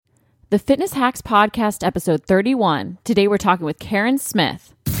the Fitness Hacks Podcast, episode 31. Today we're talking with Karen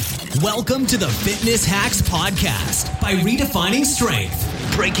Smith. Welcome to the Fitness Hacks Podcast by Redefining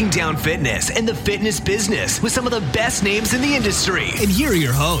Strength, breaking down fitness and the fitness business with some of the best names in the industry. And here are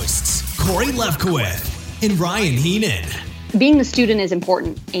your hosts, Corey Lefkowith and Ryan Heenan. Being the student is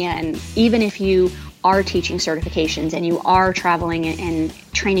important, and even if you are teaching certifications and you are traveling and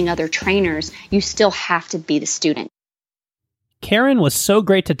training other trainers, you still have to be the student. Karen was so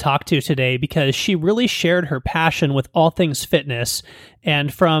great to talk to today because she really shared her passion with all things fitness.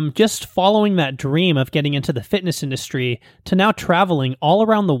 And from just following that dream of getting into the fitness industry to now traveling all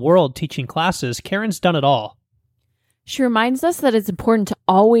around the world teaching classes, Karen's done it all. She reminds us that it's important to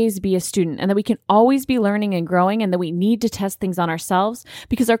always be a student and that we can always be learning and growing and that we need to test things on ourselves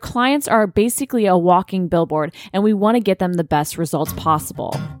because our clients are basically a walking billboard and we want to get them the best results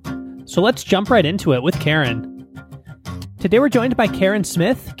possible. So let's jump right into it with Karen. Today we're joined by Karen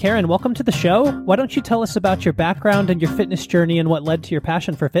Smith. Karen, welcome to the show. Why don't you tell us about your background and your fitness journey and what led to your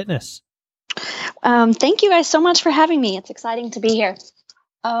passion for fitness? Thank you guys so much for having me. It's exciting to be here.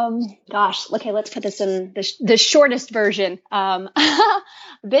 Okay, let's put this in the shortest version.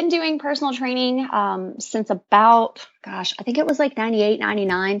 Been doing personal training since about, I think it was like 98,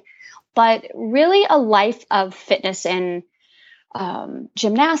 99, but really a life of fitness and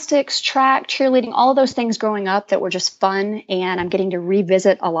gymnastics, track, cheerleading, all of those things growing up that were just fun. And I'm getting to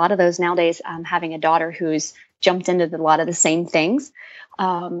revisit a lot of those nowadays. Having a daughter who's jumped into a lot of the same things.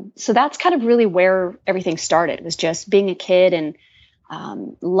 So that's kind of really where everything started. It was just being a kid and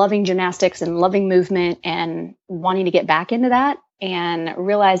loving gymnastics and loving movement and wanting to get back into that and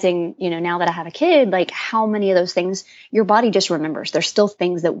realizing, now that I have a kid, like how many of those things your body just remembers. There's still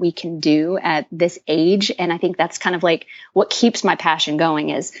things that we can do at this age. And I think that's kind of like what keeps my passion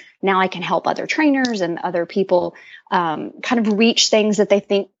going is now I can help other trainers and other people kind of reach things that they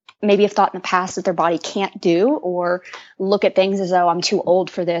think maybe have thought in the past that their body can't do or look at things as though I'm too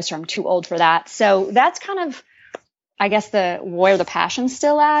old for this or I'm too old for that. So that's kind of, I guess, where the passion's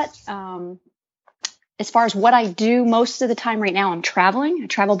still at. As far as what I do most of the time right now, I'm traveling. I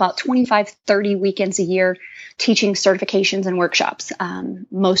travel about 25, 30 weekends a year teaching certifications and workshops.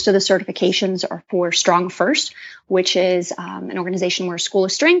 Most of the certifications are for Strong First, which is an organization we're a school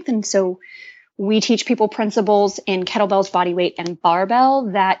of strength. And so we teach people principles in kettlebells, body weight, and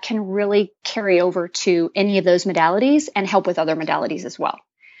barbell that can really carry over to any of those modalities and help with other modalities as well.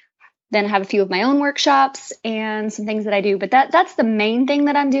 Then I have a few of my own workshops and some things that I do. But that's the main thing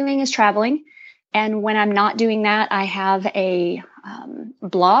that I'm doing is traveling. And when I'm not doing that, I have a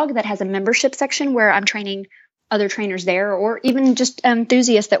blog that has a membership section where I'm training other trainers there or even just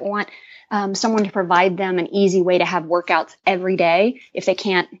enthusiasts that want someone to provide them an easy way to have workouts every day if they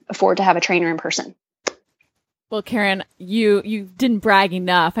can't afford to have a trainer in person. Well, Karen, you didn't brag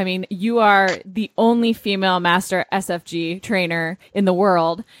enough. I mean, you are the only female master SFG trainer in the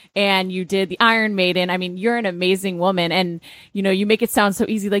world, and you did the Iron Maiden. I mean, you're an amazing woman, and you make it sound so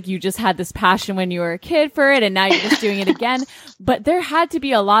easy, like you just had this passion when you were a kid for it, and now you're just doing it again. But there had to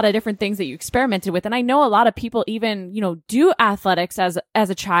be a lot of different things that you experimented with, and I know a lot of people even do athletics as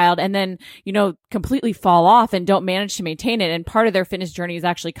a child, and then completely fall off and don't manage to maintain it. And part of their fitness journey is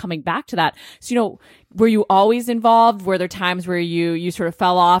actually coming back to that. So were you always involved? Were there times where you sort of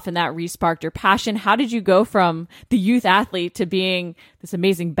fell off and that re-sparked your passion? How did you go from the youth athlete to being this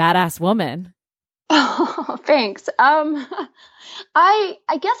amazing badass woman? Oh, thanks. I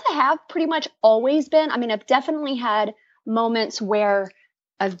guess I have pretty much always been. I mean, I've definitely had moments where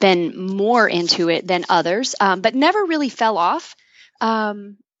I've been more into it than others, but never really fell off.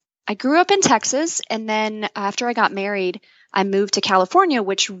 I grew up in Texas, and then after I got married, I moved to California,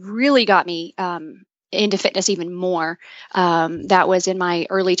 which really got me into fitness even more. That was in my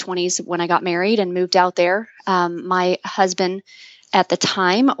early 20s when I got married and moved out there. My husband at the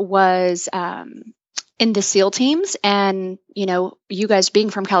time was in the SEAL teams. And, you guys being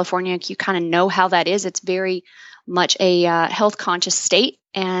from California, you kind of know how that is. It's very much a health conscious state.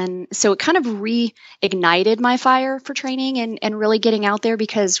 And so it kind of reignited my fire for training and really getting out there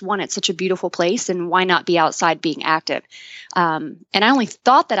because one, it's such a beautiful place and why not be outside being active? And I only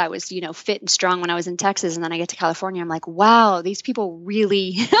thought that I was, fit and strong when I was in Texas. And then I get to California. I'm like, wow, these people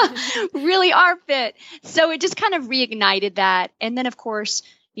really, really are fit. So it just kind of reignited that. And then of course,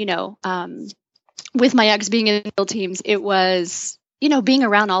 with my ex being in the teams, it was, being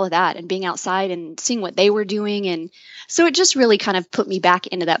around all of that and being outside and seeing what they were doing. And so it just really kind of put me back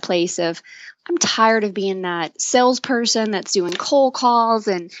into that place of, I'm tired of being that salesperson that's doing cold calls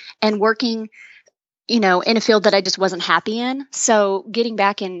and working, in a field that I just wasn't happy in. So getting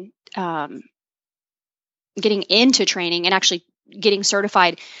back in, getting into training and actually getting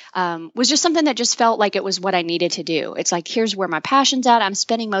certified was just something that just felt like it was what I needed to do. It's like, here's where my passion's at. I'm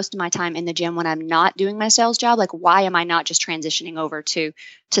spending most of my time in the gym when I'm not doing my sales job. Like, why am I not just transitioning over to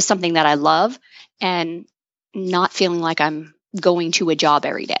something that I love and not feeling like I'm going to a job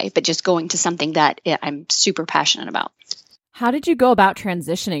every day, but just going to something that I'm super passionate about. How did you go about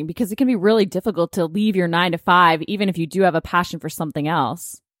transitioning? Because it can be really difficult to leave your 9 to 5, even if you do have a passion for something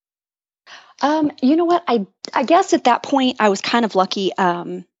else. You know what? I guess at that point I was kind of lucky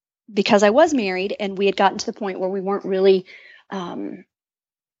because I was married and we had gotten to the point where we weren't really in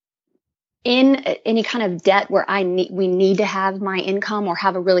any kind of debt where we need to have my income or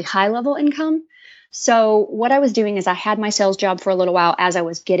have a really high level income. So what I was doing is I had my sales job for a little while as I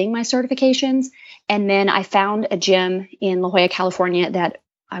was getting my certifications. And then I found a gym in La Jolla, California that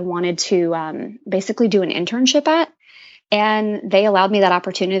I wanted to basically do an internship at. And they allowed me that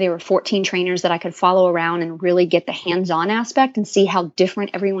opportunity. There were 14 trainers that I could follow around and really get the hands-on aspect and see how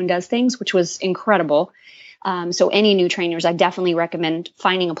different everyone does things, which was incredible. So any new trainers, I definitely recommend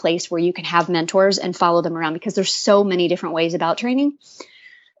finding a place where you can have mentors and follow them around, because there's so many different ways about training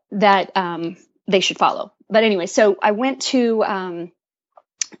that they should follow. But anyway, so I went to,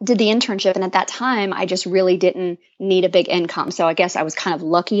 did the internship. And at that time, I just really didn't need a big income. So I guess I was kind of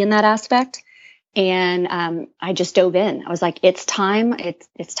lucky in that aspect. And I just dove in. I was like, it's time.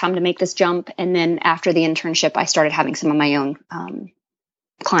 It's time to make this jump. And then after the internship, I started having some of my own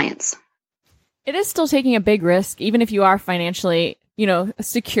clients. It is still taking a big risk, even if you are financially,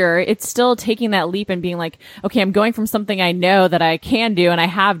 secure. It's still taking that leap and being like, okay, I'm going from something I know that I can do and I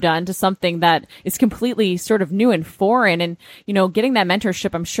have done to something that is completely sort of new and foreign. And, getting that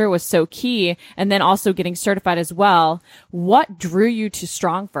mentorship, I'm sure, was so key. And then also getting certified as well. What drew you to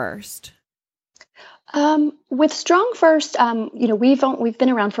Strong First? With Strong First, we've been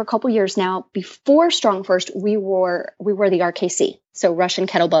around for a couple years now. Before Strong First, we were the RKC, so Russian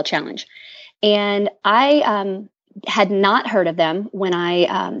Kettlebell Challenge. And I had not heard of them when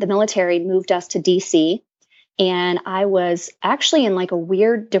the military moved us to DC. And I was actually in like a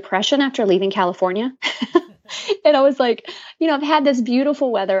weird depression after leaving California. And I was like, I've had this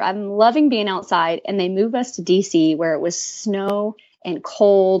beautiful weather. I'm loving being outside. And they moved us to DC where it was snow and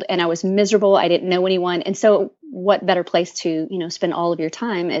cold and I was miserable. I didn't know anyone. And so what better place to, spend all of your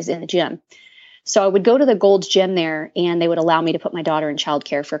time is in the gym. So I would go to the Gold's Gym there and they would allow me to put my daughter in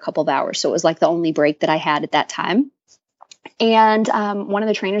childcare for a couple of hours. So it was like the only break that I had at that time. And one of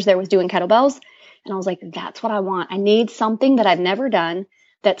the trainers there was doing kettlebells. And I was like, that's what I want. I need something that I've never done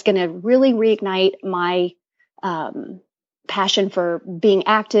that's going to really reignite my passion for being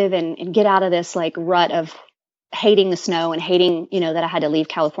active and get out of this like rut of hating the snow and hating, that I had to leave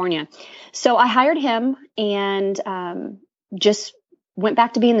California. So I hired him and just went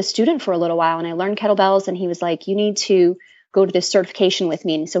back to being the student for a little while. And I learned kettlebells and he was like, you need to go to this certification with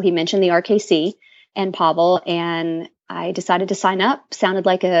me. And so he mentioned the RKC and Pavel, and I decided to sign up. Sounded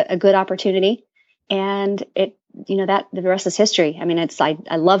like a good opportunity. And it, that the rest is history. I mean,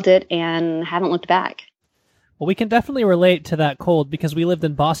 I loved it and haven't looked back. Well, we can definitely relate to that cold because we lived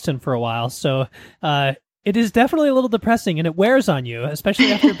in Boston for a while. So, it is definitely a little depressing and it wears on you,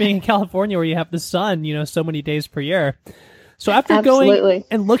 especially after being in California where you have the sun, so many days per year. So after Absolutely. Going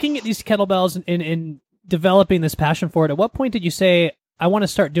and looking at these kettlebells and developing this passion for it, at what point did you say, I want to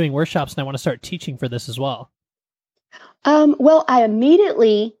start doing workshops and I want to start teaching for this as well? Well, I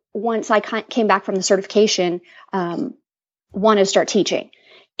immediately, once I came back from the certification, wanted to start teaching.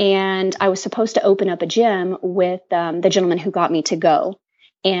 And I was supposed to open up a gym with the gentleman who got me to go.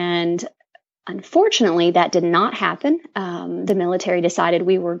 And unfortunately, that did not happen. The military decided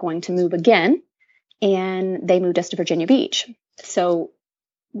we were going to move again, and they moved us to Virginia Beach. So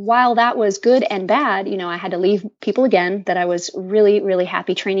while that was good and bad, I had to leave people again that I was really, really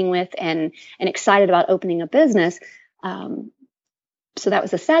happy training with and excited about opening a business. So that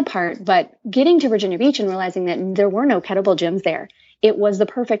was the sad part. But getting to Virginia Beach and realizing that there were no kettlebell gyms there, it was the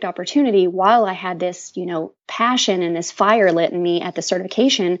perfect opportunity. While I had this, passion and this fire lit in me at the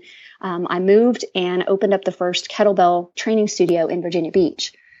certification, I moved and opened up the first kettlebell training studio in Virginia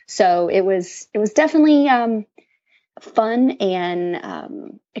Beach. So it was definitely fun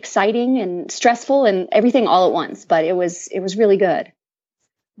and exciting and stressful and everything all at once. But it was really good.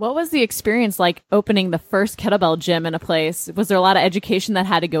 What was the experience like opening the first kettlebell gym in a place? Was there a lot of education that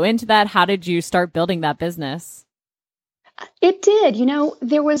had to go into that? How did you start building that business? It did.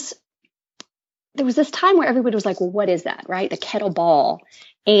 There was this time where everybody was like, well, what is that, right? The kettlebell.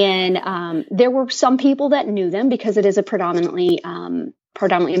 And there were some people that knew them because it is a predominantly a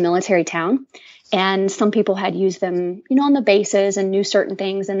military town. And some people had used them, on the bases and knew certain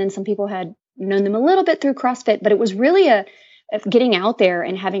things. And then some people had known them a little bit through CrossFit, but it was really getting out there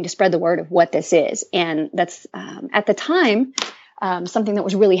and having to spread the word of what this is. And that's at the time, something that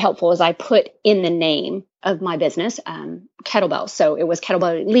was really helpful is I put in the name of my business, kettlebell. So it was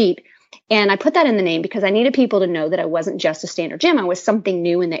Kettlebell Elite. And I put that in the name because I needed people to know that I wasn't just a standard gym. I was something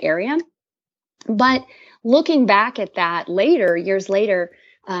new in the area. But looking back at that later, years later,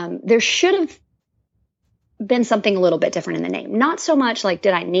 there should have been something a little bit different in the name. Not so much like,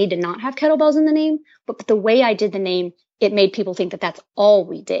 did I need to not have kettlebells in the name, but the way I did the name, it made people think that that's all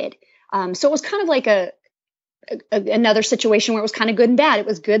we did. So it was kind of like another situation where it was kind of good and bad. It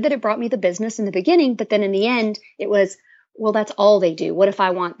was good that it brought me the business in the beginning, but then in the end, it was, well, that's all they do. What if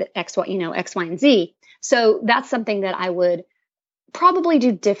I want the X, Y, X, Y, and Z? So that's something that I would probably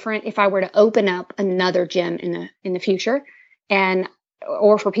do different if I were to open up another gym in the future. And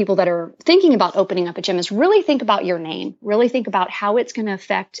or for people that are thinking about opening up a gym, is really think about your name, really think about how it's going to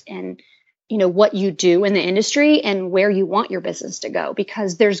affect and, what you do in the industry and where you want your business to go,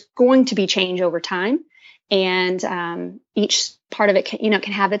 because there's going to be change over time. And each part of it can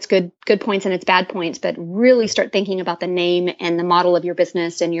have its good points and its bad points, but really start thinking about the name and the model of your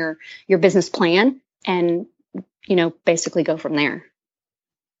business and your business plan, and, basically go from there.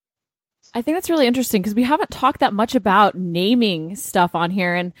 I think that's really interesting because we haven't talked that much about naming stuff on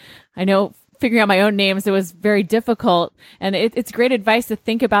here. And I know figuring out my own names, it was very difficult. And it's great advice to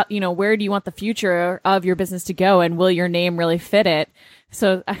think about, where do you want the future of your business to go, and will your name really fit it?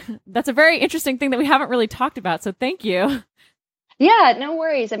 So that's a very interesting thing that we haven't really talked about. So thank you. Yeah, no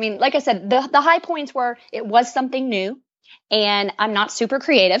worries. I mean, like I said, the high points were it was something new. And I'm not super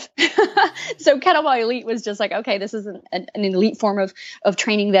creative. So Kettlebell Elite was just like, okay, this is an elite form of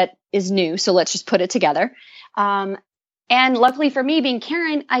training that is new. So let's just put it together. And luckily for me, being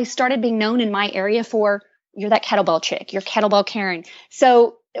Karen, I started being known in my area for, you're that kettlebell chick, you're Kettlebell Karen.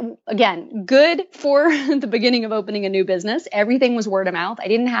 So again, good for the beginning of opening a new business. Everything was word of mouth. I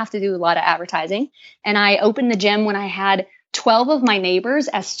didn't have to do a lot of advertising. And I opened the gym when I had 12 of my neighbors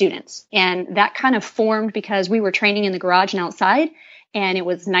as students. And that kind of formed because we were training in the garage and outside, and it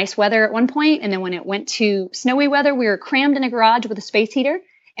was nice weather at one point. And then when it went to snowy weather, we were crammed in a garage with a space heater,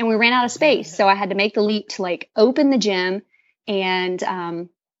 and we ran out of space. So I had to make the leap to open the gym and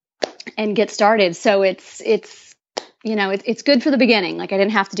get started. So it's good for the beginning. I didn't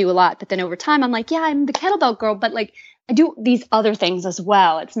have to do a lot, but then over time I'm like, yeah, I'm the kettlebell girl, but I do these other things as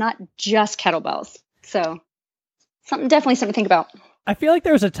well. It's not just kettlebells. So definitely something to think about. I feel like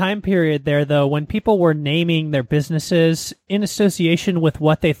there was a time period there, though, when people were naming their businesses in association with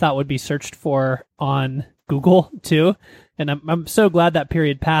what they thought would be searched for on Google, too. And I'm so glad that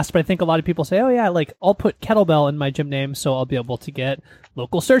period passed. But I think a lot of people say, oh, yeah, I'll put kettlebell in my gym name, so I'll be able to get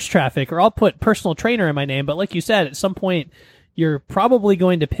local search traffic, or I'll put personal trainer in my name. But like you said, at some point, you're probably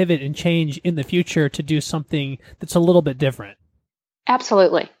going to pivot and change in the future to do something that's a little bit different.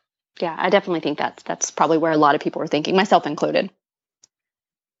 Absolutely. Yeah, I definitely think that's probably where a lot of people are thinking, myself included.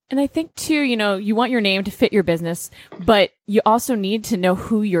 And I think too, you want your name to fit your business, but you also need to know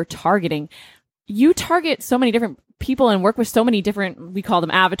who you're targeting. You target so many different people and work with so many different, we call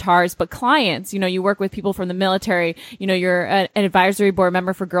them avatars, but clients. You work with people from the military. You're an advisory board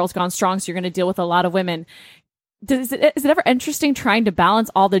member for Girls Gone Strong, so you're going to deal with a lot of women. Is it ever interesting trying to balance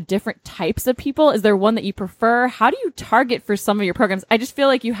all the different types of people? Is there one that you prefer? How do you target for some of your programs? I just feel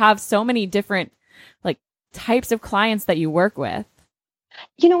like you have so many different types of clients that you work with.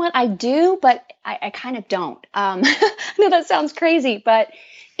 You know what? I do, but I kind of don't. I know that sounds crazy, but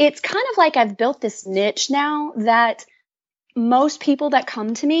it's kind of like I've built this niche now that most people that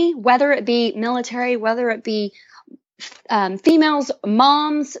come to me, whether it be military, whether it be females,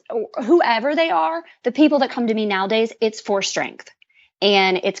 moms, whoever they are, the people that come to me nowadays, it's for strength.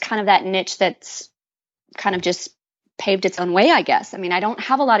 And it's kind of that niche that's kind of just paved its own way, I guess. I mean, I don't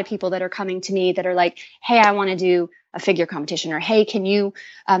have a lot of people that are coming to me that are like, hey, I want to do a figure competition, or hey, can you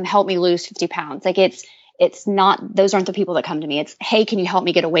help me lose 50 pounds? It's not, those aren't the people that come to me. It's, hey, can you help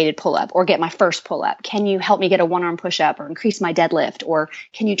me get a weighted pull-up or get my first pull-up? Can you help me get a one-arm push-up or increase my deadlift? Or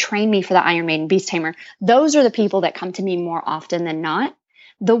can you train me for the Iron Maiden Beast Tamer? Those are the people that come to me more often than not.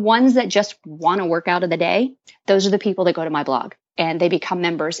 The ones that just want a workout of the day, those are the people that go to my blog and they become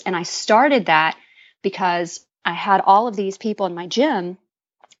members. And I started that because I had all of these people in my gym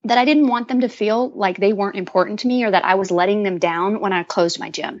that I didn't want them to feel like they weren't important to me or that I was letting them down when I closed my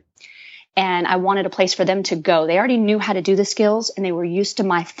gym. And I wanted a place for them to go. They already knew how to do the skills and they were used to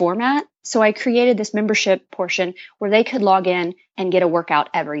my format. So I created this membership portion where they could log in and get a workout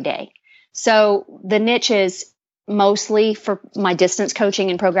every day. So the niche is mostly for my distance coaching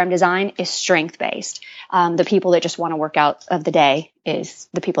and program design is strength based. The people that just want a workout of the day is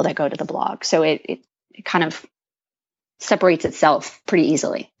the people that go to the blog. So it kind of separates itself pretty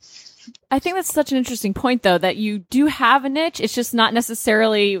easily. I think that's such an interesting point, though, that you do have a niche. It's just not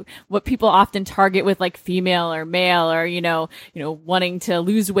necessarily what people often target with like female or male or, wanting to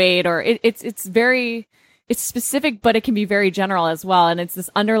lose weight, or it's specific, but it can be very general as well. And it's this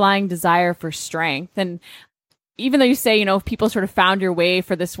underlying desire for strength. And even though you say, if people sort of found your way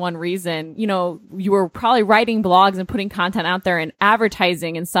for this one reason, you were probably writing blogs and putting content out there and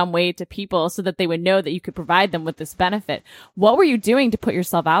advertising in some way to people so that they would know that you could provide them with this benefit. What were you doing to put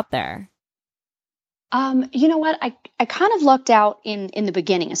yourself out there? You know what? I kind of lucked out in the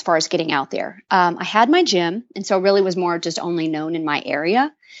beginning as far as getting out there. I had my gym, and so it really was more just only known in my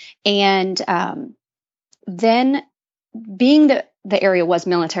area. And then being the area was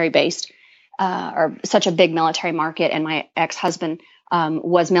military based, or such a big military market, and my ex-husband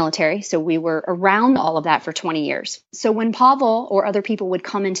was military. So we were around all of that for 20 years. So when Pavel or other people would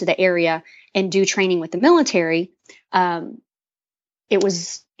come into the area and do training with the military, it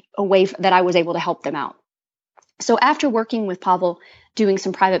was a way that I was able to help them out. So after working with Pavel, doing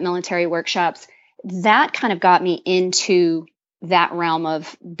some private military workshops, that kind of got me into that realm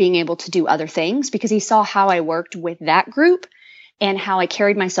of being able to do other things, because he saw how I worked with that group and how I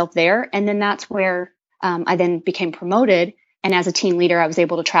carried myself there. And then that's where I then became promoted. And as a team leader, I was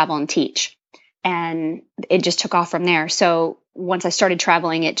able to travel and teach. And it just took off from there. So once I started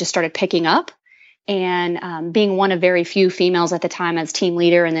traveling, it just started picking up. And being one of very few females at the time as team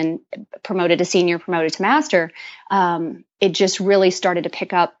leader, and then promoted to senior, promoted to master, it just really started to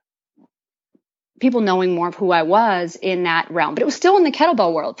pick up, people knowing more of who I was in that realm. But it was still in the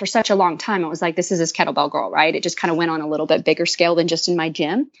kettlebell world for such a long time. It was like, this is this kettlebell girl, right? It just kind of went on a little bit bigger scale than just in my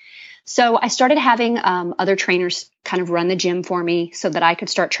gym. So I started having other trainers kind of run the gym for me so that I could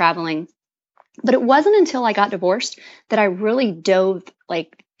start traveling. But it wasn't until I got divorced that I really dove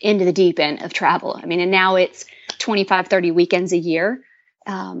into the deep end of travel. I mean, and now it's 25, 30 weekends a year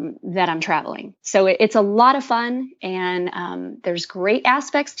that I'm traveling. So it's a lot of fun, and there's great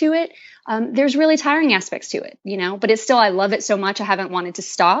aspects to it. There's really tiring aspects to it, but it's still, I love it so much. I haven't wanted to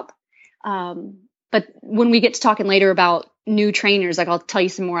stop. But when we get to talking later about new trainers, I'll tell you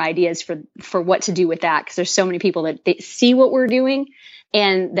some more ideas for what to do with that. Cause there's so many people that they see what we're doing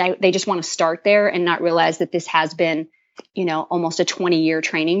and they just want to start there and not realize that this has been, almost a 20-year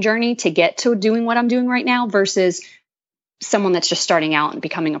training journey to get to doing what I'm doing right now versus someone that's just starting out and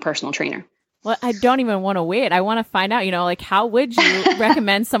becoming a personal trainer. Well, I don't even want to wait. I want to find out, how would you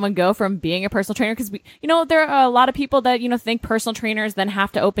recommend someone go from being a personal trainer? Because there are a lot of people that, think personal trainers then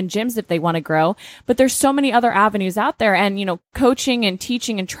have to open gyms if they want to grow. But there's so many other avenues out there. And, coaching and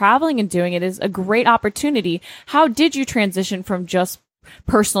teaching and traveling and doing it is a great opportunity. How did you transition from just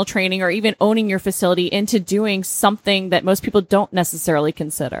personal training or even owning your facility into doing something that most people don't necessarily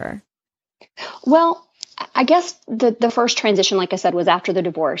consider? Well, I guess the first transition, like I said, was after the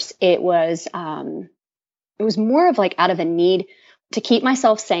divorce. It was more of out of a need to keep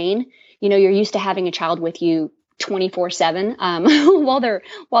myself sane. You're used to having a child with you 24/7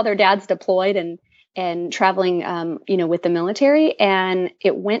 while their dad's deployed and traveling, with the military. And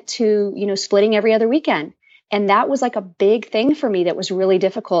it went to, splitting every other weekend. And that was a big thing for me that was really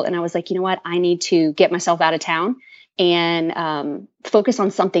difficult. And I was like, you know what, I need to get myself out of town and focus on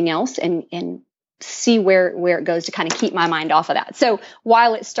something else and see where it goes to kind of keep my mind off of that. So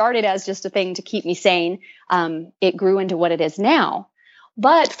while it started as just a thing to keep me sane, it grew into what it is now.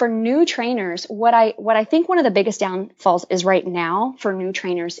 But for new trainers, what I think one of the biggest downfalls is right now for new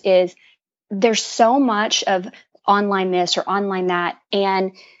trainers is there's so much of online this or online that.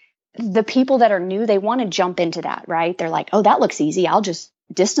 And the people that are new, they want to jump into that, right? They're like, oh, that looks easy. I'll just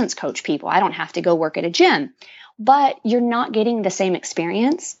distance coach people. I don't have to go work at a gym. But you're not getting the same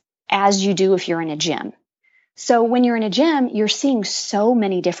experience as you do if you're in a gym. So when you're in a gym, you're seeing so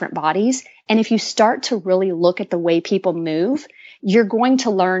many different bodies. And if you start to really look at the way people move, you're going to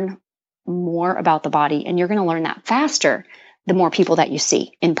learn more about the body, and you're going to learn that faster the more people that you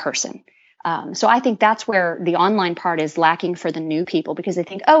see in person. So I think that's where the online part is lacking for the new people, because they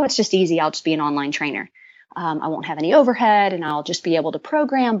think, oh, it's just easy. I'll just be an online trainer. I won't have any overhead and I'll just be able to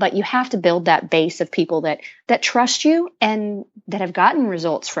program. But you have to build that base of people that trust you and that have gotten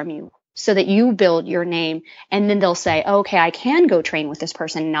results from you so that you build your name. And then they'll say, oh, okay, I can go train with this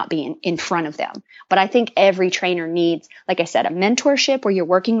person and not be in front of them. But I think every trainer needs, like I said, a mentorship where you're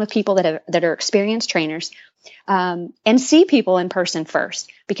working with people that are experienced trainers. And see people in person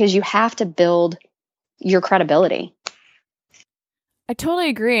first, because you have to build your credibility. I totally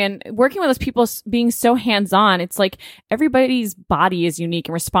agree. And working with those people being so hands-on, it's like everybody's body is unique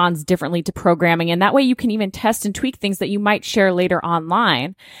and responds differently to programming. And that way you can even test and tweak things that you might share later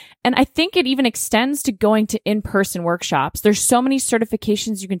online. And I think it even extends to going to in-person workshops. There's so many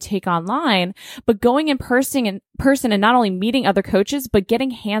certifications you can take online, but going in person and not only meeting other coaches, but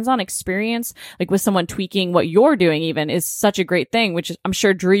getting hands-on experience, like with someone tweaking what you're doing even, is such a great thing, which I'm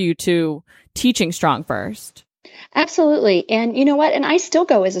sure drew you to teaching Strong First. Absolutely. And you know what? And I still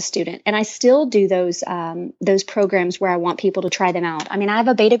go as a student, and I still do those programs where I want people to try them out. I mean, I have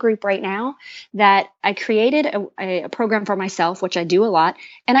a beta group right now that I created a program for myself, which I do a lot.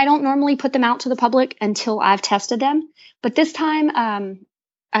 And I don't normally put them out to the public until I've tested them. But this time,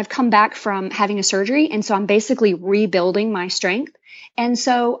 I've come back from having a surgery. And so I'm basically rebuilding my strength. And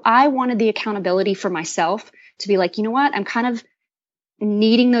so I wanted the accountability for myself to be like, you know what? I'm kind of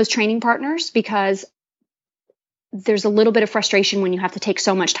needing those training partners, because there's a little bit of frustration when you have to take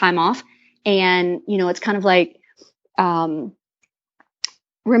so much time off. And, you know, it's kind of like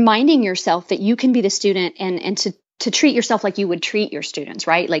reminding yourself that you can be the student and to treat yourself like you would treat your students,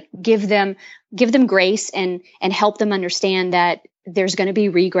 right? Like give them grace and help them understand that there's going to be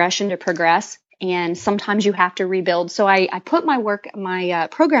regression to progress. And sometimes you have to rebuild. So I put my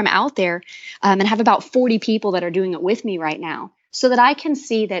program out there and have about 40 people that are doing it with me right now, so that I can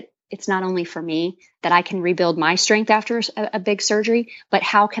see that it's not only for me that I can rebuild my strength after a big surgery, but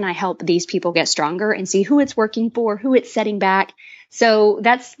how can I help these people get stronger and see who it's working for, who it's setting back. So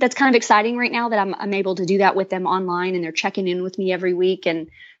that's kind of exciting right now that I'm able to do that with them online, and they're checking in with me every week. And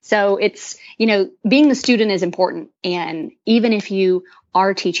so it's, you know, being the student is important. And even if you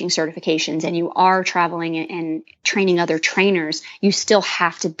are teaching certifications and you are traveling and training other trainers, you still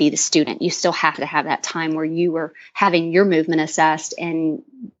have to be the student. You still have to have that time where you are having your movement assessed and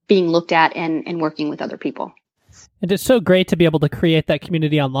being looked at and working with other people. And it's so great to be able to create that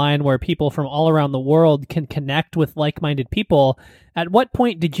community online where people from all around the world can connect with like-minded people. At what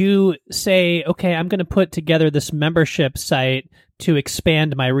point did you say, okay, I'm going to put together this membership site to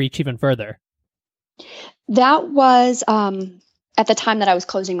expand my reach even further? That was at the time that I was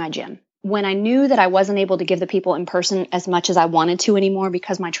closing my gym, when I knew that I wasn't able to give the people in person as much as I wanted to anymore,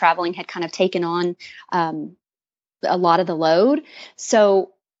 because my traveling had kind of taken on a lot of the load.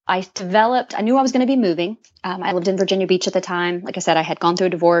 So I knew I was going to be moving. I lived in Virginia Beach at the time. Like I said, I had gone through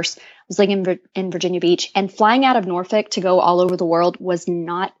a divorce, was living in Virginia Beach, and flying out of Norfolk to go all over the world was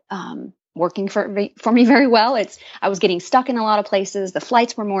not working for me very well. I was getting stuck in a lot of places. The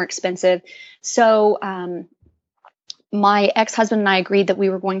flights were more expensive. So my ex-husband and I agreed that we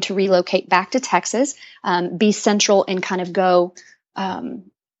were going to relocate back to Texas, be central, and kind of go a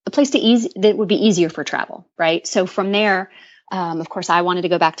place that would be easier for travel, right? So from there, of course, I wanted to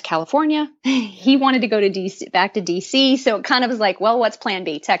go back to California. He wanted to go to back to DC. So it kind of was like, well, what's plan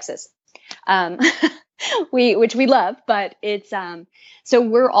B? Texas, which we love, but it's, so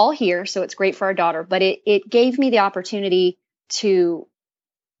we're all here. So it's great for our daughter, but it gave me the opportunity to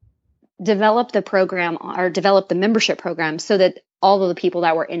develop the program, or develop the membership program, so that all of the people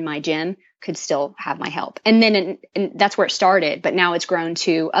that were in my gym could still have my help. And then and that's where it started. But now it's grown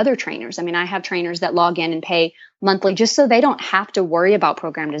to other trainers. I mean, I have trainers that log in and pay monthly just so they don't have to worry about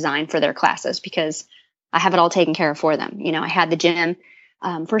program design for their classes, because I have it all taken care of for them. You know, I had the gym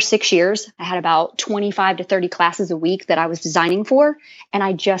for 6 years. I had about 25 to 30 classes a week that I was designing for, and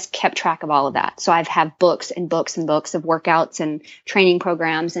I just kept track of all of that. So I've had books and books and books of workouts and training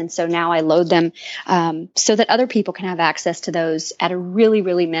programs. And so now I load them so that other people can have access to those at a really,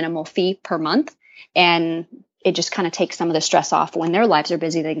 really minimal fee per month. And it just kind of takes some of the stress off. When their lives are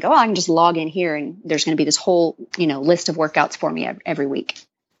busy, they can go, oh, I can just log in here and there's going to be this whole, list of workouts for me every week.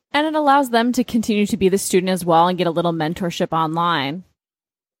 And it allows them to continue to be the student as well and get a little mentorship online.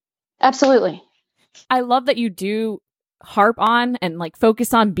 Absolutely. I love that you do harp on and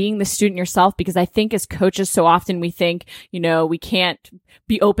focus on being the student yourself, because I think as coaches, so often we think, we can't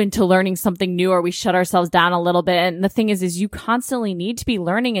be open to learning something new, or we shut ourselves down a little bit. And the thing is you constantly need to be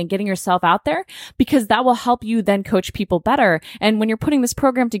learning and getting yourself out there, because that will help you then coach people better. And when you're putting this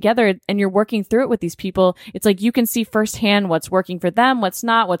program together and you're working through it with these people, it's like you can see firsthand what's working for them, what's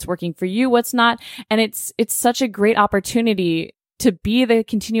not, what's working for you, what's not. And it's such a great opportunity to be the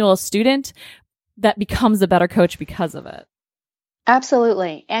continual student that becomes a better coach because of it.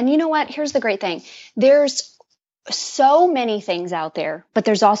 Absolutely. And you know what? Here's the great thing. There's so many things out there, but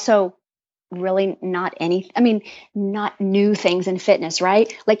there's also really not new things in fitness,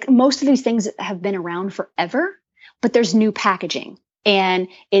 right? Like most of these things have been around forever, but there's new packaging and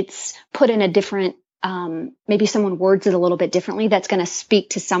it's put in a different, maybe someone words it a little bit differently that's going to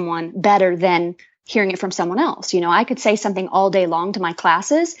speak to someone better than hearing it from someone else. I could say something all day long to my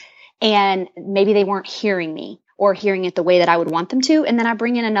classes and maybe they weren't hearing me or hearing it the way that I would want them to. And then I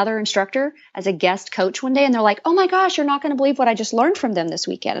bring in another instructor as a guest coach one day and they're like, oh my gosh, you're not going to believe what I just learned from them this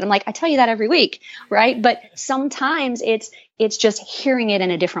weekend. And I'm like, I tell you that every week, right? But sometimes it's just hearing it in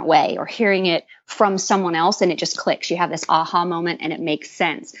a different way or hearing it from someone else and it just clicks. You have this aha moment and it makes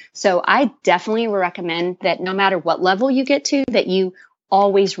sense. So I definitely recommend that no matter what level you get to, that you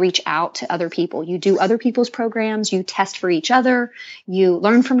always reach out to other people. You do other people's programs, you test for each other, you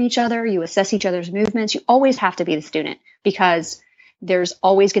learn from each other, you assess each other's movements. You always have to be the student because there's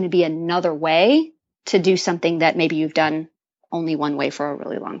always going to be another way to do something that maybe you've done only one way for a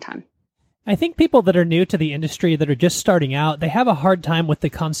really long time. I think people that are new to the industry that are just starting out, they have a hard time with the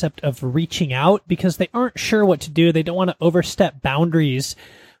concept of reaching out because they aren't sure what to do. They don't want to overstep boundaries.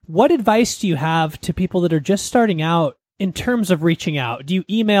 What advice do you have to people that are just starting out in terms of reaching out? Do you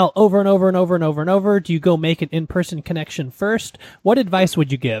email over and over and over and over and over? Do you go make an in-person connection first? What advice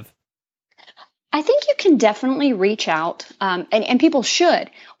would you give? I think you can definitely reach out, and people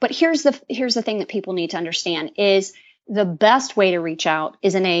should. But here's the thing that people need to understand is the best way to reach out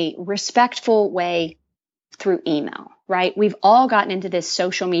is in a respectful way through email, right? We've all gotten into this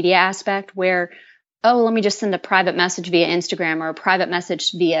social media aspect where, oh, let me just send a private message via Instagram or a private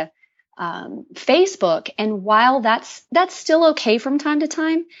message via Facebook. And while that's still okay from time to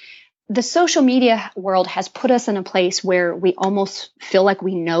time, the social media world has put us in a place where we almost feel like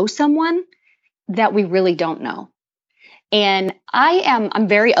we know someone that we really don't know. And I'm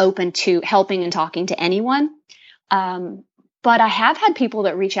very open to helping and talking to anyone. But I have had people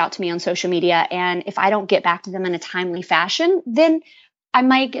that reach out to me on social media, and if I don't get back to them in a timely fashion, then I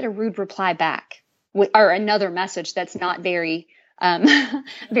might get a rude reply back or another message that's not very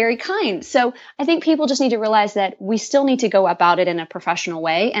very kind. So I think people just need to realize that we still need to go about it in a professional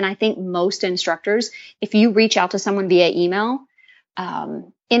way. And I think most instructors, if you reach out to someone via email,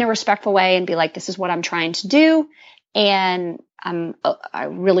 in a respectful way and be like, this is what I'm trying to do. And I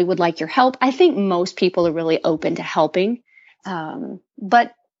really would like your help. I think most people are really open to helping.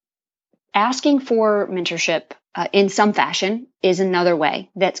 But asking for mentorship in some fashion is another way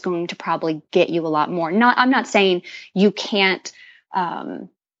that's going to probably get you a lot more. I'm not saying you can't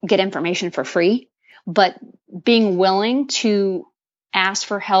get information for free, but being willing to ask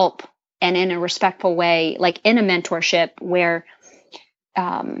for help and in a respectful way, like in a mentorship where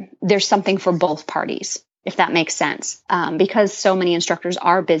there's something for both parties, if that makes sense. Because so many instructors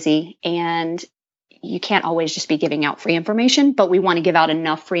are busy and you can't always just be giving out free information, but we want to give out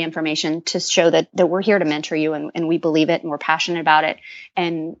enough free information to show that we're here to mentor you and we believe it and we're passionate about it.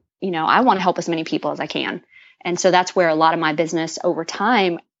 And, I want to help as many people as I can. And so that's where a lot of my business over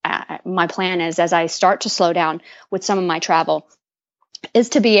time, my plan is as I start to slow down with some of my travel, is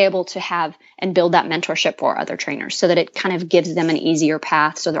to be able to have and build that mentorship for other trainers so that it kind of gives them an easier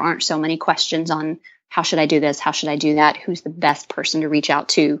path. So there aren't so many questions on how should I do this? How should I do that? Who's the best person to reach out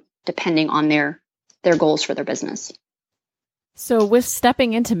to depending on their goals for their business. So with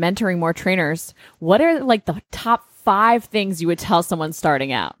stepping into mentoring more trainers, what are like the top 5 things you would tell someone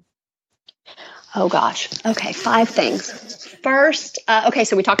starting out? Oh gosh. Okay. 5 things. First,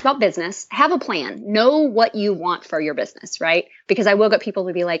 so we talked about business. Have a plan. Know what you want for your business, right? Because I will get people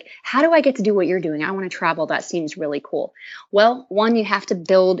to be like, how do I get to do what you're doing? I want to travel. That seems really cool. Well, one, you have to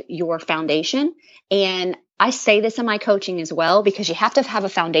build your foundation. And I say this in my coaching as well, because you have to have a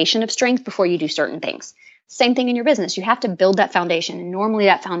foundation of strength before you do certain things. Same thing in your business. You have to build that foundation. And normally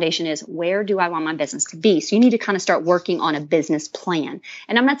that foundation is, where do I want my business to be? So you need to kind of start working on a business plan.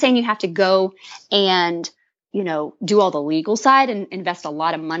 And I'm not saying you have to go and, do all the legal side and invest a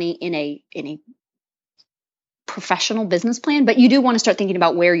lot of money in a professional business plan, but you do want to start thinking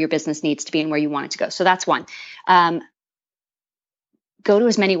about where your business needs to be and where you want it to go. So that's one. Go to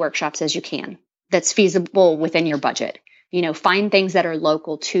as many workshops as you can that's feasible within your budget. Find things that are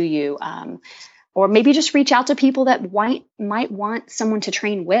local to you. Or maybe just reach out to people that might want someone to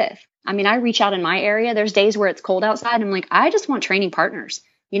train with. I mean, I reach out in my area. There's days where it's cold outside. And I'm like, I just want training partners.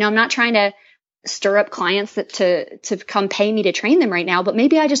 I'm not trying to stir up clients to come pay me to train them right now, but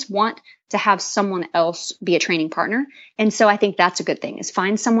maybe I just want to have someone else be a training partner. And so I think that's a good thing, is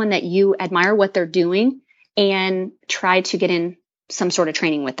find someone that you admire what they're doing and try to get in some sort of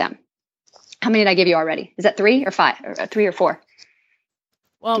training with them. How many did I give you already? Is that 3 or 5 or 3 or 4?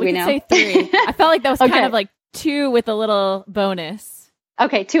 Well, we can say 3. I felt like that was kind of like 2 with a little bonus.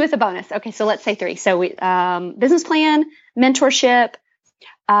 Okay, 2 is a bonus. Okay, so let's say 3. So we business plan, mentorship,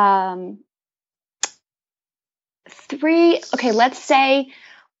 3. Okay, let's say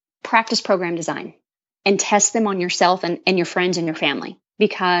practice program design and test them on yourself and your friends and your family,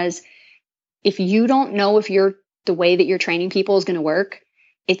 because if you don't know if the way that you're training people is going to work,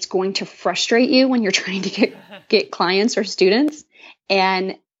 it's going to frustrate you when you're trying to get clients or students.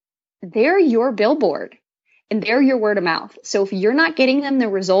 And they're your billboard and they're your word of mouth. So if you're not getting them the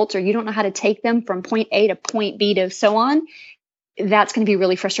results, or you don't know how to take them from point A to point B to so on, that's going to be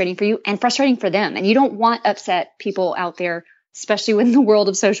really frustrating for you and frustrating for them. And you don't want upset people out there, especially in the world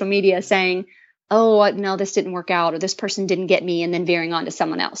of social media, saying, oh, no, this didn't work out, or this person didn't get me, and then veering on to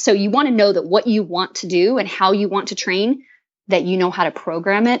someone else. So you want to know that what you want to do and how you want to train, that you know how to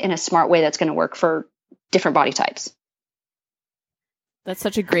program it in a smart way that's going to work for different body types. That's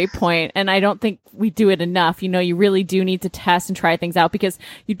such a great point. And I don't think we do it enough. You really do need to test and try things out, because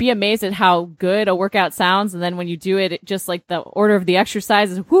you'd be amazed at how good a workout sounds. And then when you do it, just like the order of the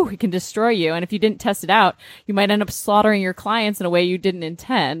exercises, it can destroy you. And if you didn't test it out, you might end up slaughtering your clients in a way you didn't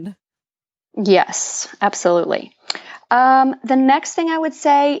intend. Yes, absolutely. The next thing I would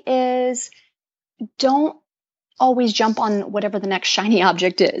say is, don't always jump on whatever the next shiny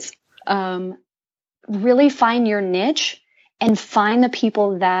object is. Really find your niche and find the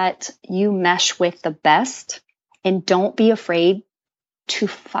people that you mesh with the best, and don't be afraid to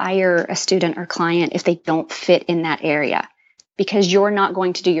fire a student or client if they don't fit in that area, because you're not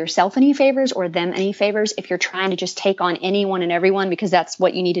going to do yourself any favors or them any favors if you're trying to just take on anyone and everyone, because that's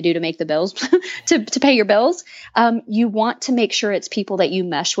what you need to do to make the bills, to pay your bills. You want to make sure it's people that you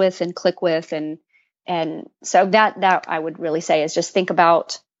mesh with and click with. And so that I would really say is just think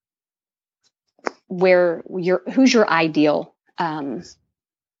about who's your ideal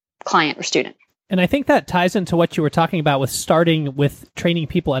client or student. And I think that ties into what you were talking about with starting with training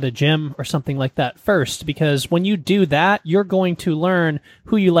people at a gym or something like that first, because when you do that, you're going to learn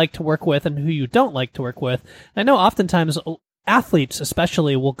who you like to work with and who you don't like to work with. I know oftentimes athletes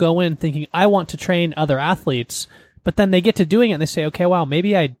especially will go in thinking, I want to train other athletes, but then they get to doing it and they say, okay, wow,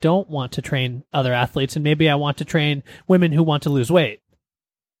 maybe I don't want to train other athletes, and maybe I want to train women who want to lose weight.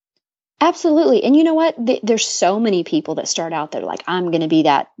 Absolutely. And you know what? There's so many people that start out there like, I'm going to be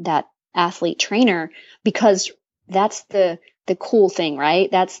that athlete trainer, because that's the cool thing,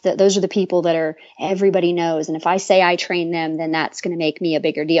 right? Those are the people that everybody knows. And if I say I train them, then that's going to make me a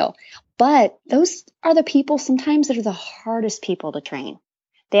bigger deal. But those are the people sometimes that are the hardest people to train.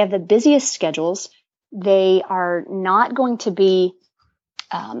 They have the busiest schedules. They are not going to be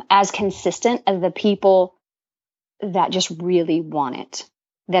as consistent as the people that just really want it,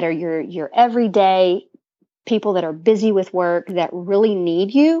 that are your everyday people that are busy with work, that really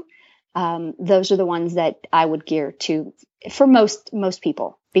need you. Those are the ones that I would gear to for most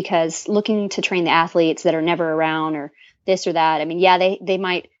people, because looking to train the athletes that are never around or this or that. I mean, yeah, they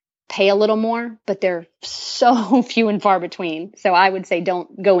might pay a little more, but they're so few and far between. So I would say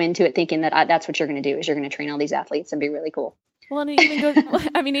don't go into it thinking that that's what you're going to do, is you're going to train all these athletes and be really cool. Well, and it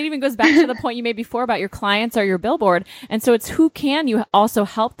even goes back to the point you made before about your clients are your billboard. And so it's who can you also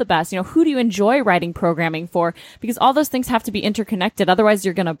help the best? Who do you enjoy writing programming for? Because all those things have to be interconnected. Otherwise,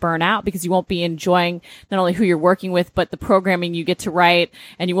 you're going to burn out, because you won't be enjoying not only who you're working with, but the programming you get to write.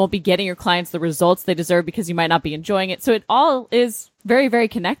 And you won't be getting your clients the results they deserve because you might not be enjoying it. So it all is very, very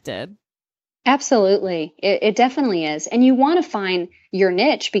connected. Absolutely. It definitely is. And you want to find your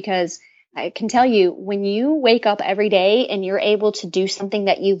niche, because I can tell you, when you wake up every day and you're able to do something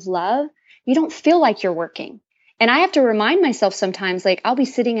that you love, you don't feel like you're working. And I have to remind myself sometimes, like I'll be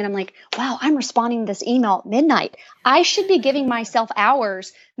sitting and I'm like, wow, I'm responding to this email at midnight. I should be giving myself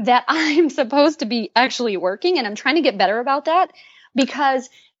hours that I'm supposed to be actually working. And I'm trying to get better about that, because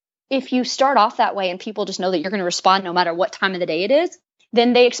if you start off that way and people just know that you're going to respond no matter what time of the day it is,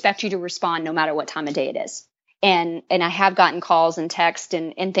 then they expect you to respond no matter what time of day it is. And I have gotten calls and texts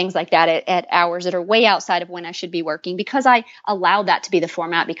and things like that at hours that are way outside of when I should be working, because I allowed that to be the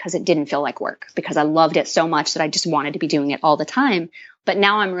format, because it didn't feel like work, because I loved it so much that I just wanted to be doing it all the time. But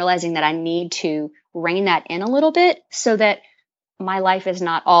now I'm realizing that I need to rein that in a little bit, so that my life is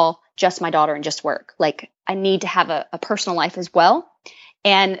not all just my daughter and just work. Like I need to have a personal life as well.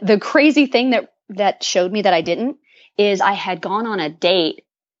 And the crazy thing that showed me that I didn't is I had gone on a date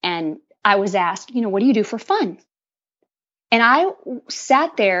and I was asked, what do you do for fun? And I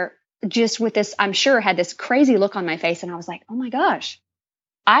sat there just with this, I'm sure had this crazy look on my face. And I was like, oh my gosh,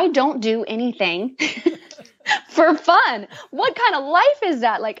 I don't do anything for fun. What kind of life is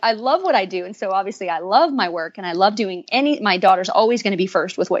that? Like, I love what I do. And so obviously I love my work, and I love doing my daughter's always going to be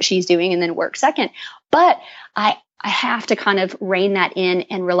first with what she's doing, and then work second. But I have to kind of rein that in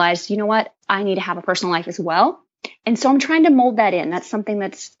and realize, you know what? I need to have a personal life as well. And so I'm trying to mold that in. That's something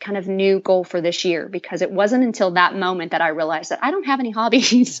that's kind of new goal for this year, because it wasn't until that moment that I realized that I don't have any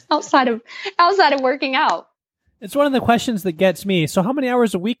hobbies outside of working out. It's one of the questions that gets me. So how many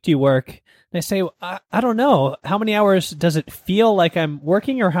hours a week do you work? And I say, I don't know. How many hours does it feel like I'm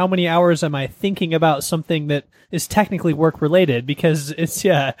working, or how many hours am I thinking about something that is technically work related? Because it's,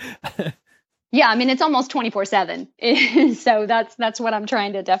 yeah. Yeah, I mean, it's almost 24/7. So that's what I'm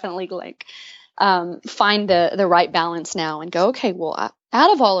trying to definitely find the right balance now and go, okay, well,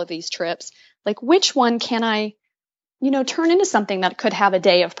 out of all of these trips, like which one can I, turn into something that could have a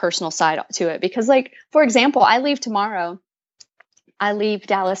day of personal side to it? Because like, for example, I leave tomorrow. I leave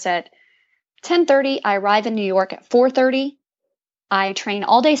Dallas at 10:30. I arrive in New York at 4:30. I train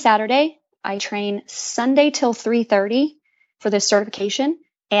all day Saturday. I train Sunday till 3:30 for this certification.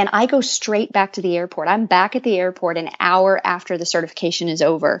 And I go straight back to the airport. I'm back at the airport an hour after the certification is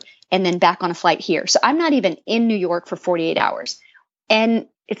over, and then back on a flight here. So I'm not even in New York for 48 hours. And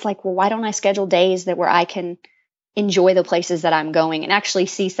it's like, well, why don't I schedule days where I can enjoy the places that I'm going and actually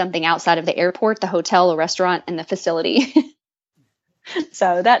see something outside of the airport, the hotel, the restaurant, and the facility?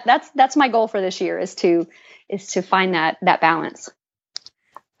 So that's my goal for this year is to find that balance.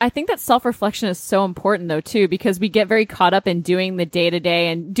 I think that self-reflection is so important though too, because we get very caught up in doing the day-to-day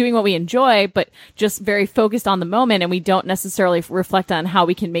and doing what we enjoy, but just very focused on the moment, and we don't necessarily reflect on how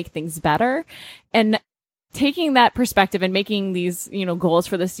we can make things better. And taking that perspective and making these, goals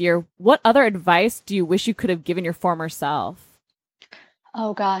for this year, what other advice do you wish you could have given your former self?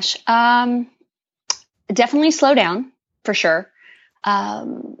 Oh gosh. Definitely slow down for sure.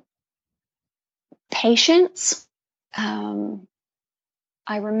 Patience.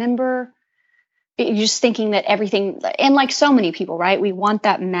 I remember just thinking that everything, and like so many people, right? We want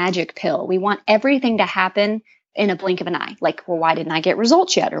that magic pill. We want everything to happen in a blink of an eye. Like, well, why didn't I get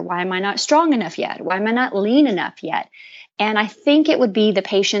results yet? Or why am I not strong enough yet? Why am I not lean enough yet? And I think it would be the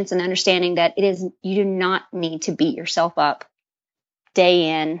patience and understanding that you do not need to beat yourself up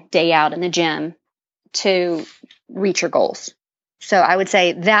day in, day out in the gym to reach your goals. So I would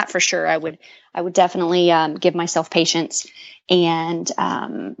say that for sure. I would definitely give myself patience and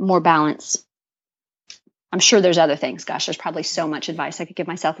more balance. I'm sure there's other things. Gosh, there's probably so much advice I could give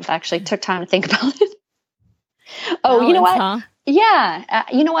myself if I actually took time to think about it. Oh, balance, you know what? Huh? Yeah.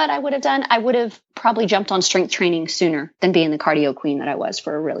 You know what I would have done? I would have probably jumped on strength training sooner than being the cardio queen that I was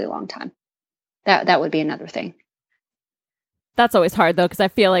for a really long time. That would be another thing. That's always hard though, because I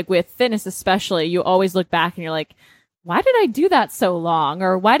feel like with fitness especially, you always look back and you're like, why did I do that so long?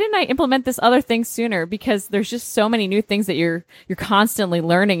 Or why didn't I implement this other thing sooner? Because there's just so many new things that you're constantly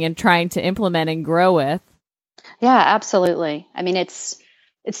learning and trying to implement and grow with. Yeah, absolutely. I mean, it's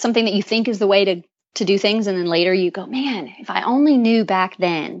something that you think is the way to do things. And then later you go, man, if I only knew back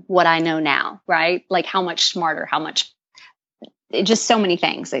then what I know now, right? Like how much smarter, just so many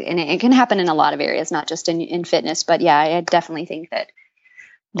things. And it can happen in a lot of areas, not just in fitness. But yeah, I definitely think that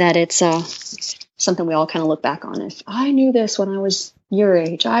it's something we all kind of look back on. If I knew this when I was your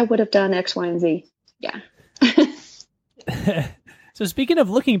age, I would have done X, Y, and Z. Yeah. So speaking of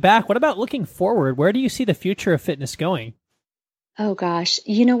looking back, what about looking forward? Where do you see the future of fitness going? Oh gosh,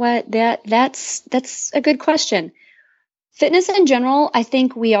 you know what? That's a good question. Fitness in general, I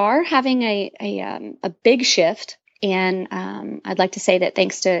think we are having a big shift, and I'd like to say that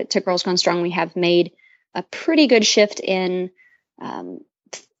thanks to Girls Gone Strong, we have made a pretty good shift in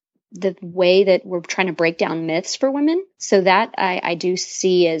the way that we're trying to break down myths for women. So that I do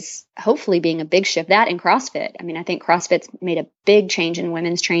see as hopefully being a big shift. That and CrossFit. I mean, I think CrossFit's made a big change in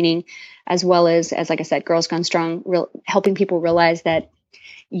women's training, as well as like I said, Girls Gone Strong, helping people realize that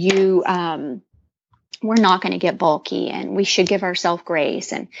we're not going to get bulky and we should give ourselves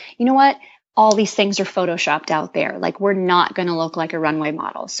grace. And you know what? All these things are photoshopped out there. Like we're not going to look like a runway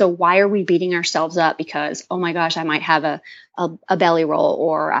model. So why are we beating ourselves up? Because, oh my gosh, I might have a belly roll,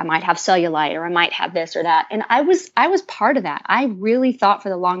 or I might have cellulite, or I might have this or that. And I was part of that. I really thought for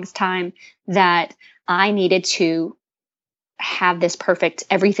the longest time that I needed to have this perfect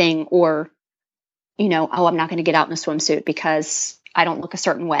everything, or, I'm not going to get out in a swimsuit because I don't look a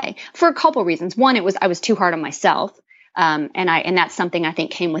certain way, for a couple of reasons. One, I was too hard on myself. And that's something I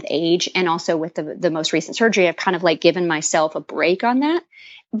think came with age, and also with the most recent surgery, I've kind of like given myself a break on that.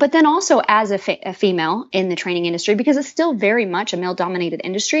 But then also as a female in the training industry, because it's still very much a male dominated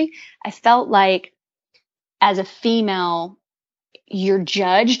industry, I felt like as a female, you're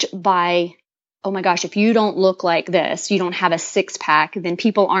judged by, oh my gosh, if you don't look like this, you don't have a six pack, then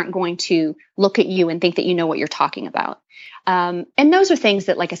people aren't going to look at you and think that you know what you're talking about. And those are things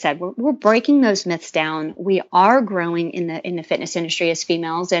that, like I said, we're breaking those myths down. We are growing in the fitness industry as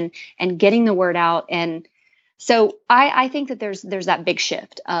females and getting the word out. And so I think that there's that big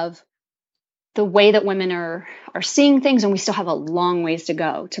shift of the way that women are seeing things, and we still have a long ways to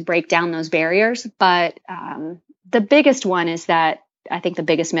go to break down those barriers. But the biggest one is that I think the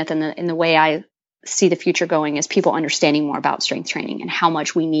biggest myth in the way I see the future going is people understanding more about strength training and how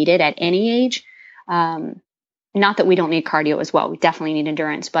much we need it at any age. Not that we don't need cardio as well. We definitely need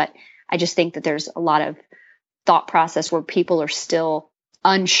endurance, but I just think that there's a lot of thought process where people are still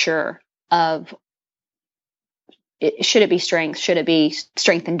unsure of should it be strength, should it be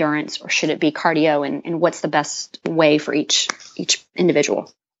strength endurance, or should it be cardio, and what's the best way for each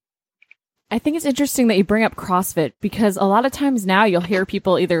individual. I think it's interesting that you bring up CrossFit, because a lot of times now you'll hear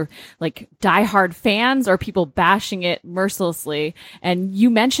people either like diehard fans or people bashing it mercilessly. And you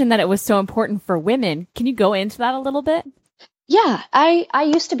mentioned that it was so important for women. Can you go into that a little bit? Yeah, I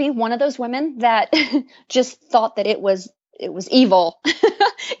used to be one of those women that just thought that it was evil.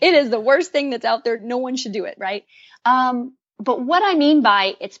 It is the worst thing that's out there. No one should do it, right? But what I mean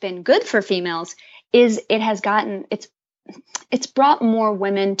by it's been good for females is it's brought more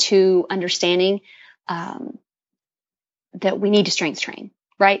women to understanding that we need to strength train,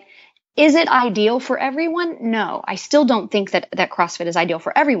 right? Is it ideal for everyone? No, I still don't think that CrossFit is ideal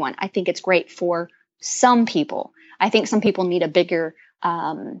for everyone. I think it's great for some people. I think some people need a bigger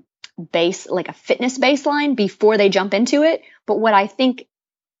base, like a fitness baseline before they jump into it. But what I think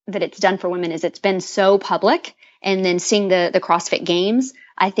that it's done for women is it's been so public, and then seeing the CrossFit Games,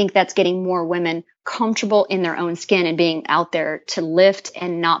 I think that's getting more women comfortable in their own skin and being out there to lift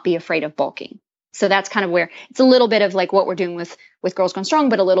and not be afraid of bulking. So that's kind of where it's a little bit of like what we're doing with Girls Gone Strong,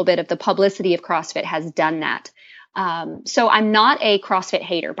 but a little bit of the publicity of CrossFit has done that. So I'm not a CrossFit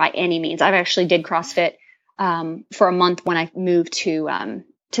hater by any means. I've actually did CrossFit for a month when I moved to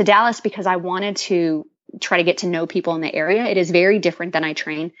Dallas, because I wanted to try to get to know people in the area. It is very different than I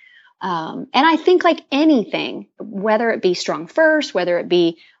train. And I think like anything, whether it be Strong First, whether it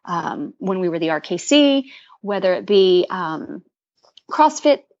be when we were the RKC, whether it be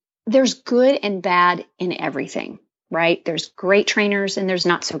CrossFit, there's good and bad in everything, right? There's great trainers and there's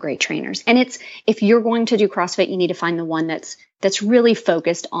not so great trainers. And if you're going to do CrossFit, you need to find the one that's really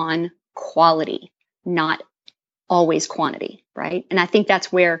focused on quality, not always quantity, right? And I think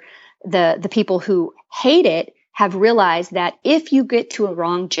that's where the people who hate it have realized that if you get to a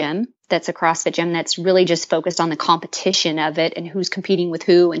wrong gym, that's a CrossFit gym that's really just focused on the competition of it and who's competing with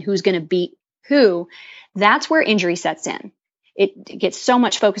who and who's going to beat who, that's where injury sets in. It gets so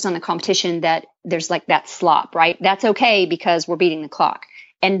much focus on the competition that there's like that slop, right? That's okay because we're beating the clock.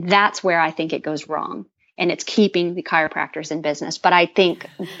 And that's where I think it goes wrong. And it's keeping the chiropractors in business. But I think,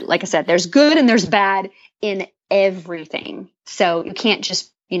 like I said, there's good and there's bad in everything. So you can't just,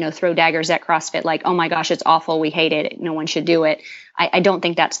 throw daggers at CrossFit like, oh my gosh, it's awful. We hate it. No one should do it. I don't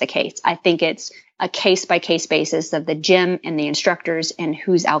think that's the case. I think it's a case by case basis of the gym and the instructors and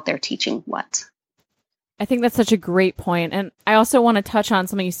who's out there teaching what. I think that's such a great point. And I also want to touch on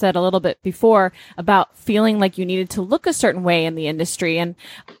something you said a little bit before about feeling like you needed to look a certain way in the industry. And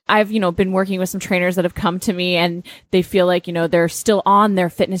I've, been working with some trainers that have come to me and they feel like, they're still on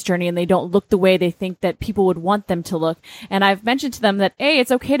their fitness journey and they don't look the way they think that people would want them to look. And I've mentioned to them that A,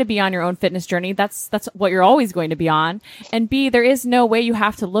 it's okay to be on your own fitness journey. That's what you're always going to be on. And B, there is no way you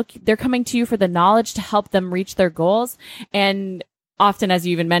have to look. They're coming to you for the knowledge to help them reach their goals. And often, as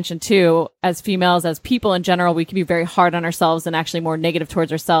you even mentioned too, as females, as people in general, we can be very hard on ourselves and actually more negative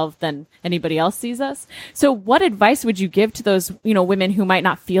towards ourselves than anybody else sees us. So what advice would you give to those, women who might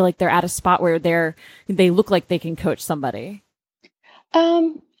not feel like they're at a spot where they look like they can coach somebody?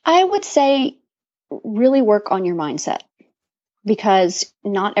 I would say really work on your mindset, because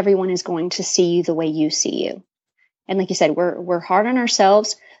not everyone is going to see you the way you see you. And like you said, we're hard on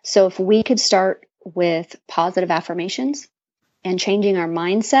ourselves. So if we could start with positive affirmations and changing our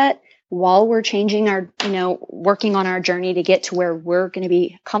mindset while we're changing our, working on our journey to get to where we're going to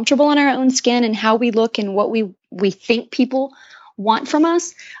be comfortable in our own skin and how we look and what we think people want from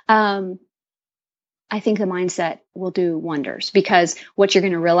us. I think the mindset will do wonders, because what you're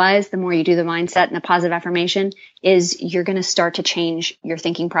going to realize the more you do the mindset and the positive affirmation is you're going to start to change your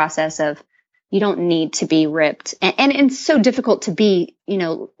thinking process of, you don't need to be ripped. And it's so difficult to be,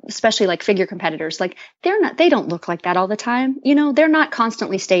 especially like figure competitors, like they don't look like that all the time. They're not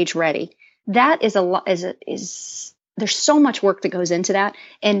constantly stage ready. That is there's so much work that goes into that.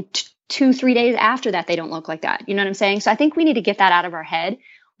 And 2-3 days after that, they don't look like that. You know what I'm saying? So I think we need to get that out of our head.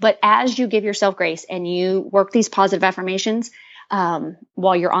 But as you give yourself grace and you work these positive affirmations,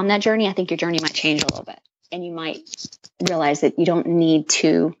 while you're on that journey, I think your journey might change a little bit, and you might realize that you don't need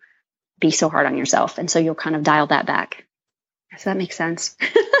to be so hard on yourself. And so you'll kind of dial that back. Does that make sense?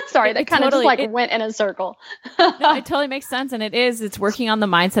 Sorry, that kind of totally, just like went in a circle. No, it totally makes sense. And it's working on the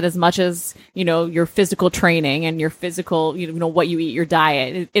mindset as much as, your physical training and your physical, what you eat, your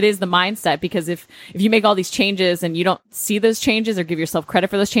diet. It is the mindset, because if you make all these changes and you don't see those changes or give yourself credit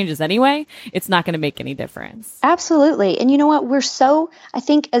for those changes anyway, it's not going to make any difference. Absolutely. And you know what? I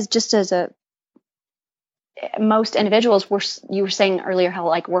think most individuals, you were saying earlier how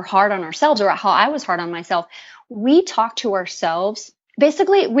like we're hard on ourselves, or how I was hard on myself. We talk to ourselves.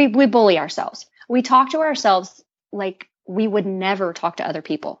 Basically, we bully ourselves. We talk to ourselves like we would never talk to other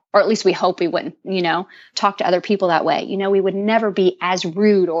people, or at least we hope we wouldn't, talk to other people that way. We would never be as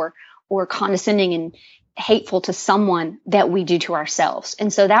rude or condescending and hateful to someone that we do to ourselves.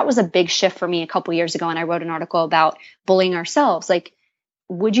 And so that was a big shift for me a couple years ago. And I wrote an article about bullying ourselves. Like,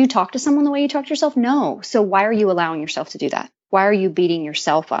 would you talk to someone the way you talk to yourself? No. So why are you allowing yourself to do that? Why are you beating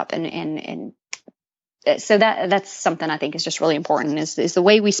yourself up? And so that's something I think is just really important, is the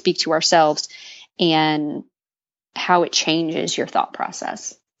way we speak to ourselves and how it changes your thought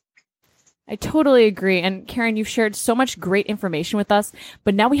process. I totally agree. And Karen, you've shared so much great information with us,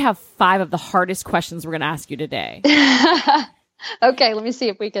 but now we have 5 of the hardest questions we're going to ask you today. Okay, let me see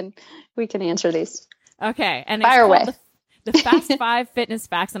if we can answer these. Okay. And fire away. The Fast 5 Fitness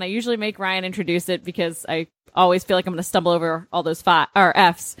Facts, and I usually make Ryan introduce it because I always feel like I'm going to stumble over all those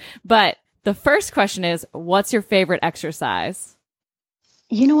F's. But the first question is, what's your favorite exercise?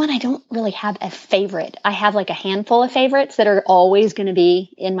 You know what? I don't really have a favorite. I have like a handful of favorites that are always going to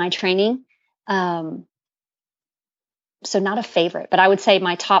be in my training. So not a favorite, but I would say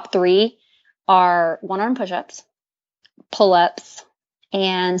my top 3 are 1-arm push-ups, pull-ups,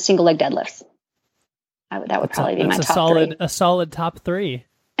 and single leg deadlifts. That would probably be my top 3. A solid top 3.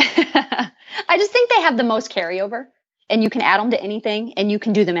 I just think they have the most carryover, and you can add them to anything, and you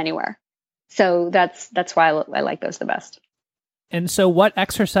can do them anywhere. So that's why I like those the best. And so what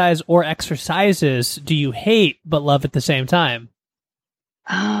exercise or exercises do you hate but love at the same time?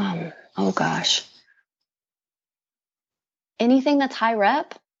 Oh gosh. Anything that's high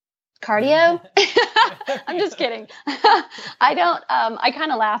rep? Cardio? I'm just kidding. I don't, I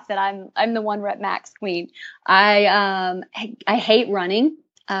kind of laugh that I'm the 1 rep max queen. I hate running.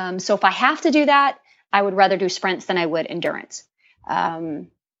 So if I have to do that, I would rather do sprints than I would endurance.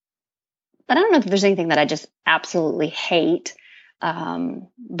 But I don't know if there's anything that I just absolutely hate.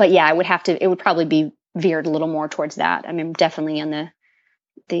 But yeah, it would probably be veered a little more towards that. I mean, definitely in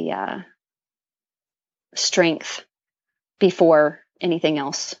the strength before anything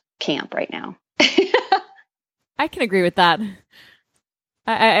else camp right now. I can agree with that.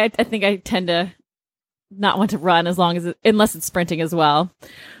 I think I tend to not want to run unless it's sprinting as well.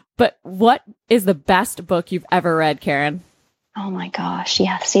 But what is the best book you've ever read, Karen? Oh my gosh.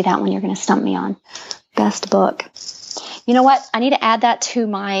 Yeah. See, that one you're going to stump me on. Best book. You know what? I need to add that to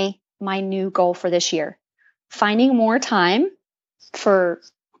my new goal for this year. Finding more time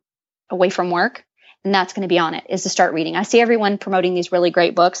away from work. And that's going to be on it, is to start reading. I see everyone promoting these really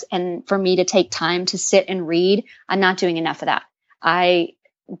great books. And for me to take time to sit and read, I'm not doing enough of that. I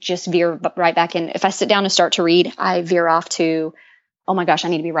just veer right back in. If I sit down and start to read, I veer off to, oh my gosh, I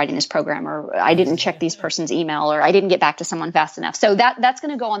need to be writing this program, or I didn't check this person's email, or I didn't get back to someone fast enough. So that's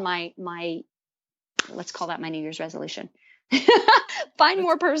going to go on my, let's call that my New Year's resolution. Find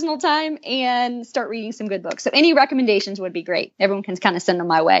more personal time and start reading some good books. So any recommendations would be great. Everyone can kind of send them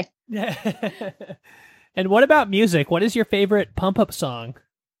my way. And what about music? What is your favorite pump up song?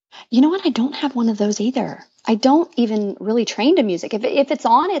 You know what? I don't have one of those either. I don't even really train to music. If it's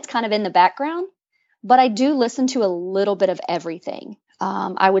on, it's kind of in the background, but I do listen to a little bit of everything.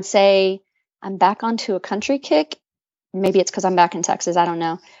 I would say I'm back onto a country kick. Maybe it's because I'm back in Texas. I don't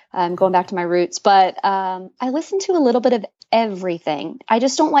know. I'm going back to my roots, but I listen to a little bit of everything. I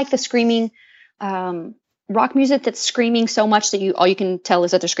just don't like the screaming rock music that's screaming so much that all you can tell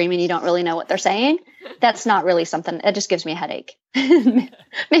is that they're screaming. You don't really know what they're saying. That's not really something. It just gives me a headache.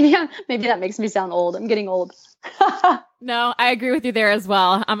 Maybe that makes me sound old. I'm getting old. No, I agree with you there as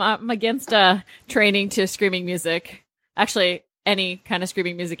well. I'm against training to screaming music. Actually, any kind of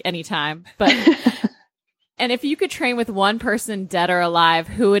screaming music anytime. But and if you could train with one person, dead or alive,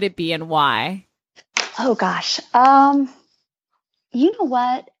 who would it be and why? Oh gosh. You know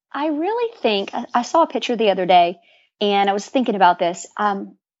what? I really think I saw a picture the other day and I was thinking about this. I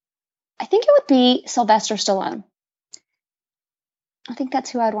think it would be Sylvester Stallone. I think that's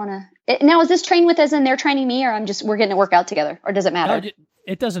who I'd want to. Now, is this train with as in they're training me, or we're getting to work out together, or does it matter? No,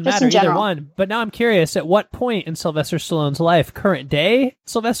 it doesn't matter either one. But now I'm curious, at what point in Sylvester Stallone's life, current day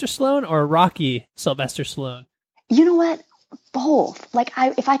Sylvester Stallone or Rocky Sylvester Stallone? You know what? Both. Like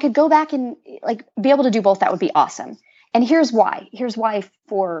if I could go back and be able to do both, that would be awesome. And here's why. Here's why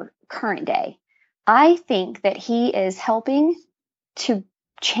for current day. I think that he is helping to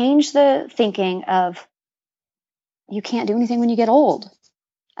change the thinking of you can't do anything when you get old.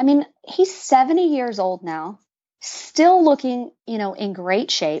 I mean, he's 70 years old now, still looking, in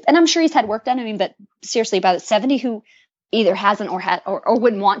great shape. And I'm sure he's had work done. I mean, but seriously, about 70 who either hasn't or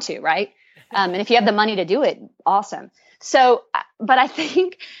wouldn't want to, right? And if you have the money to do it, awesome. So, but I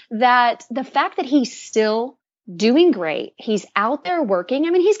think that the fact that he's still doing great, he's out there working. I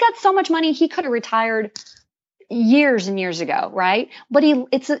mean, he's got so much money, he could have retired years and years ago, right? But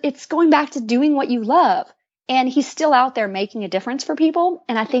it's going back to doing what you love. And he's still out there making a difference for people.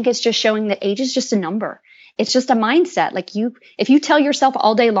 And I think it's just showing that age is just a number. It's just a mindset. Like if you tell yourself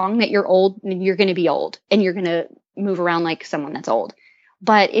all day long that you're old, you're going to be old and you're going to move around like someone that's old.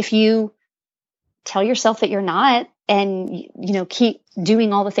 But if you tell yourself that you're not and, keep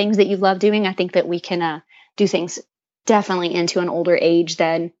doing all the things that you love doing, I think that we can do things definitely into an older age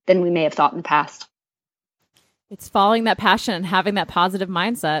than we may have thought in the past. It's following that passion and having that positive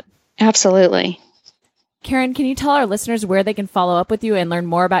mindset. Absolutely. Karen, can you tell our listeners where they can follow up with you and learn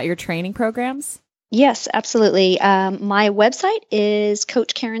more about your training programs? Yes, absolutely. My website is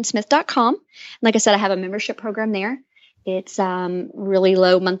coachkarensmith.com. Like I said, I have a membership program there. It's really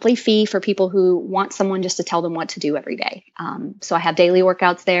low monthly fee for people who want someone just to tell them what to do every day. So I have daily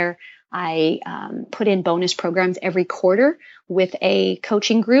workouts there. I put in bonus programs every quarter with a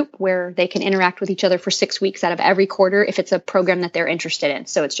coaching group where they can interact with each other for 6 weeks out of every quarter if it's a program that they're interested in.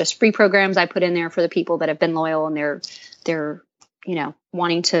 So it's just free programs I put in there for the people that have been loyal and they're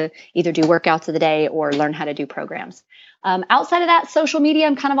wanting to either do workouts of the day or learn how to do programs. Outside of that, social media,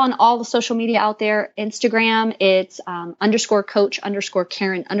 I'm kind of on all the social media out there. Instagram, it's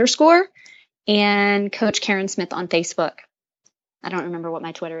 _coach_Karen_ and Coach Karen Smith on Facebook. I don't remember what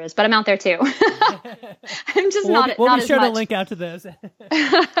my Twitter is, but I'm out there too. I'm just we'll be sure to link out to those.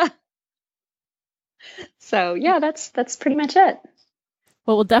 So yeah, that's pretty much it.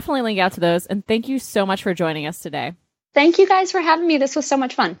 Well, we'll definitely link out to those. And thank you so much for joining us today. Thank you guys for having me. This was so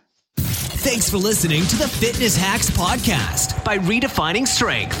much fun. Thanks for listening to the Fitness Hacks Podcast by Redefining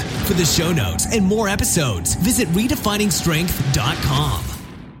Strength. For the show notes and more episodes, visit redefiningstrength.com.